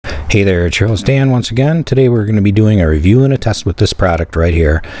Hey there, it's your host Dan once again. Today we're going to be doing a review and a test with this product right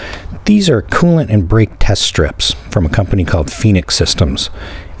here. These are coolant and brake test strips from a company called Phoenix Systems.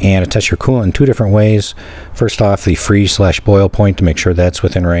 And it tests your coolant in two different ways. First off, the freeze/boil point to make sure that's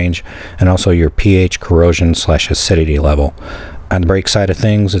within range, and also your pH, corrosion/acidity level. On the brake side of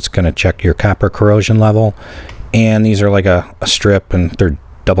things, it's going to check your copper corrosion level. And these are like a strip, and they're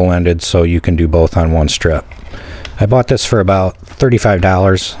double-ended, so you can do both on one strip. I bought this for about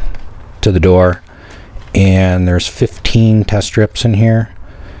 $35 to the door, and there's 15 test strips in here,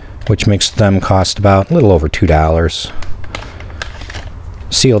 which makes them cost about a little over $2.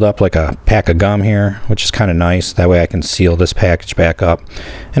 Sealed up like a pack of gum here, which is kind of nice. That way I can seal this package back up.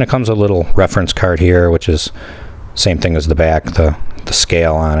 And it comes with a little reference card here, which is same thing as the back, the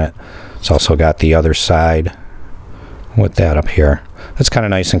scale on it. It's also got the other side with that up here. That's kind of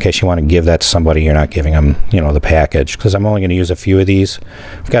nice in case you want to give that to somebody. You're not giving them, the package, because I'm only going to use a few of these.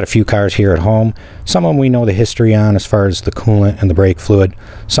 We've got a few cars here at home. Some of them we know the history on as far as the coolant and the brake fluid.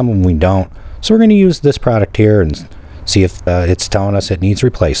 Some of them we don't. So we're going to use this product here and see if it's telling us it needs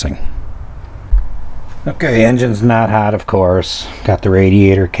replacing. Okay, engine's not hot, of course. Got the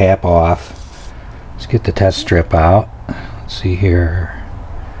radiator cap off. Let's get the test strip out. Let's see here.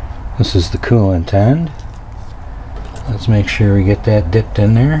 This is the coolant end. Let's make sure we get that dipped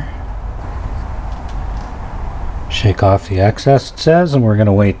in there. Shake off the excess, it says, and we're going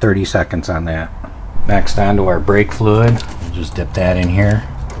to wait 30 seconds on that. Next, onto our brake fluid. We'll just dip that in here.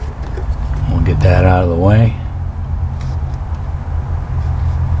 We'll get that out of the way.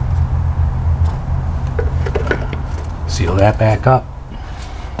 Seal that back up.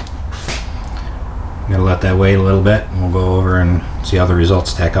 I'm gonna let that wait a little bit, and we'll go over and see how the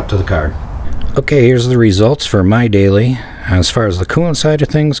results stack up to the card. Okay, here's the results for my daily. As far as the coolant side of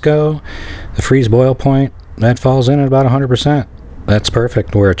things go, the freeze boil point, that falls in at about 100%. That's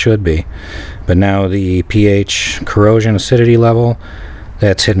perfect, where it should be. But now the pH, corrosion, acidity level,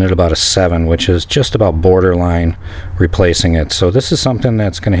 that's hitting at about a 7, which is just about borderline replacing it. So this is something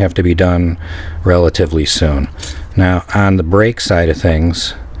that's going to have to be done relatively soon. Now, on the brake side of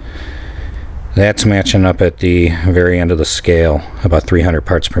things, that's matching up at the very end of the scale, about 300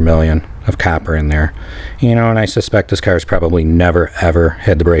 parts per million of copper in there. And I suspect this car's probably never ever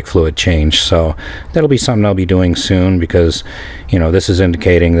had the brake fluid changed, so that'll be something I'll be doing soon, because this is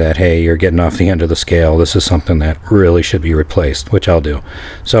indicating that, hey, you're getting off the end of the scale. This is something that really should be replaced, which I'll do.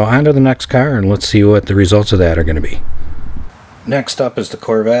 So on to the next car, and let's see what the results of that are going to be. Next up is the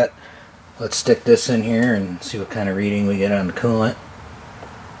Corvette. Let's stick this in here and see what kind of reading we get on the coolant.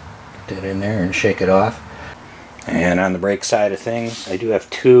 Get that in there and shake it off. And on the brake side of things, I do have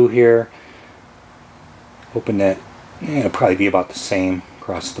 2 here. Hoping that it'll probably be about the same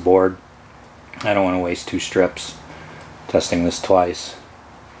across the board. I don't want to waste 2 strips testing this twice.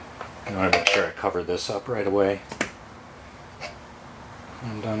 I want to make sure I cover this up right away.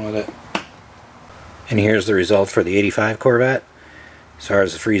 I'm done with it. And here's the result for the 85 Corvette. As far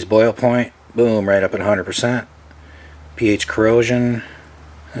as the freeze boil point, boom, right up at 100%. pH corrosion,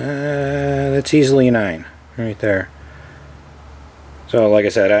 that's easily a 9. Right there. So like I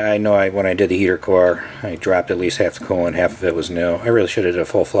said, I know when I did the heater core, I dropped at least half the coolant, half of it was new. I really should have did a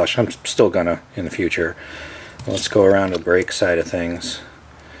full flush. I'm still gonna in the future. Let's go around to the brake side of things.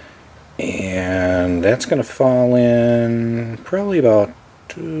 And that's gonna fall in probably about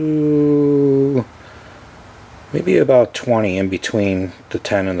maybe about 20, in between the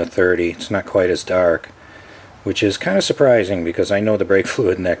 10 and the 30. It's not quite as dark, which is kind of surprising, because I know the brake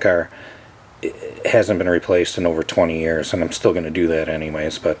fluid in that car, it hasn't been replaced in over 20 years, and I'm still going to do that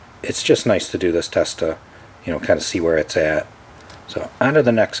anyways, but it's just nice to do this test to, kind of see where it's at. So, on to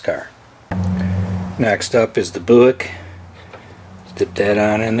the next car. Next up is the Buick. Let's dip that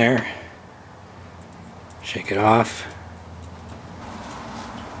on in there. Shake it off.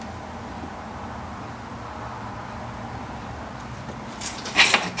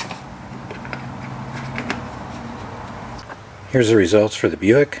 Here's the results for the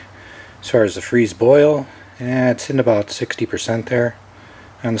Buick. As far as the freeze boil, it's in about 60% there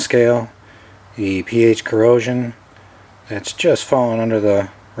on the scale. The pH corrosion, that's just fallen under the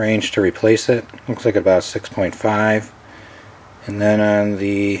range to replace it. Looks like about 6.5. And then on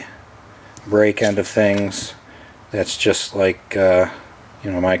the brake end of things, that's just like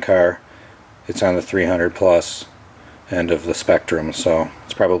my car. It's on the 300 plus end of the spectrum, so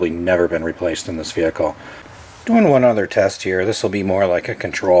it's probably never been replaced in this vehicle. Doing one other test here. This will be more like a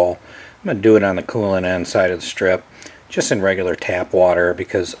control. I'm going to do it on the coolant end side of the strip, just in regular tap water,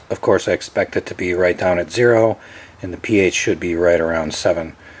 because of course I expect it to be right down at 0, and the pH should be right around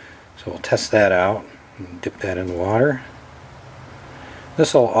 7. So we'll test that out and dip that in the water.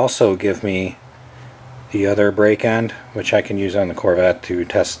 This will also give me the other brake end, which I can use on the Corvette to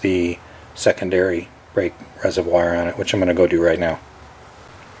test the secondary brake reservoir on it, which I'm going to go do right now.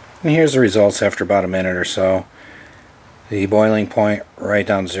 And here's the results after about a minute or so. The boiling point right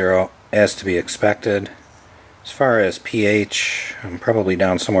down 0, as to be expected. As far as pH, I'm probably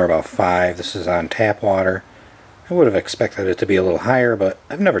down somewhere about 5. This is on tap water. I would have expected it to be a little higher, but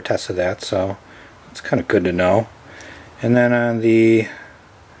I've never tested that, so it's kind of good to know. And then on the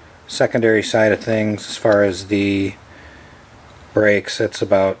secondary side of things, as far as the brakes, it's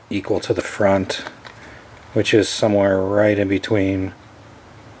about equal to the front, which is somewhere right in between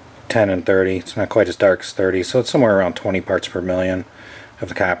 10 and 30. It's not quite as dark as 30, so it's somewhere around 20 parts per million of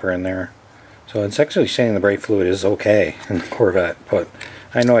the copper in there. So it's actually saying the brake fluid is okay in the Corvette, but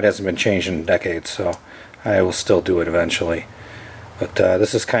I know it hasn't been changed in decades, so I will still do it eventually. But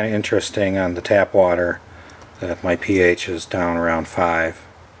this is kind of interesting on the tap water that my pH is down around 5.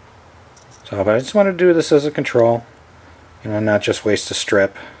 So, but I just wanted to do this as a control, you know, not just waste a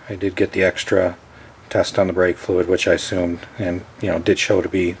strip. I did get the extra test on the brake fluid, which I assumed, and you know, did show to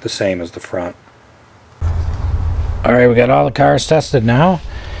be the same as the front. Alright, we got all the cars tested now.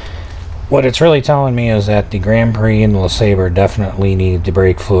 What it's really telling me is that the Grand Prix and the LeSabre definitely need the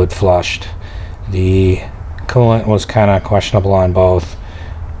brake fluid flushed. The coolant was kind of questionable on both.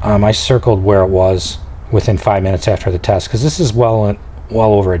 I circled where it was within 5 minutes after the test, because this is well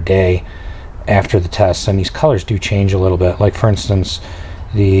over a day after the test, and these colors do change a little bit. Like for instance,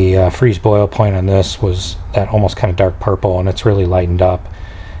 the freeze boil point on this was that almost kind of dark purple, and it's really lightened up,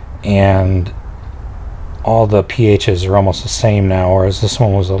 and all the pHs are almost the same now, whereas this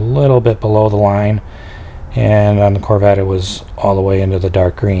one was a little bit below the line, and on the Corvette it was all the way into the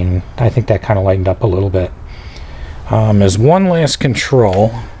dark green. I think that kind of lightened up a little bit. As one last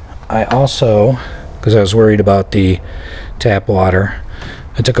control, I also, because I was worried about the tap water,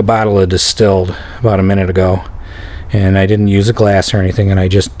 I took a bottle of distilled about a minute ago, and I didn't use a glass or anything, and I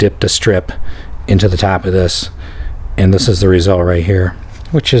just dipped a strip into the top of this, and this is the result right here,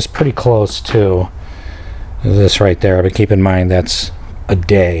 which is pretty close to this right there. But keep in mind that's a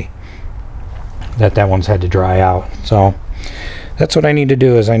day that one's had to dry out. So that's what I need to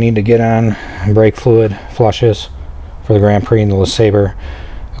do, is I need to get on brake fluid flushes for the Grand Prix and the LeSabre.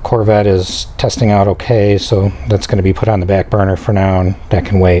 The Corvette is testing out okay, so that's going to be put on the back burner for now, and that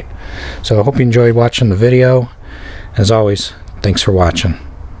can wait. So I hope you enjoyed watching the video. As always, thanks for watching.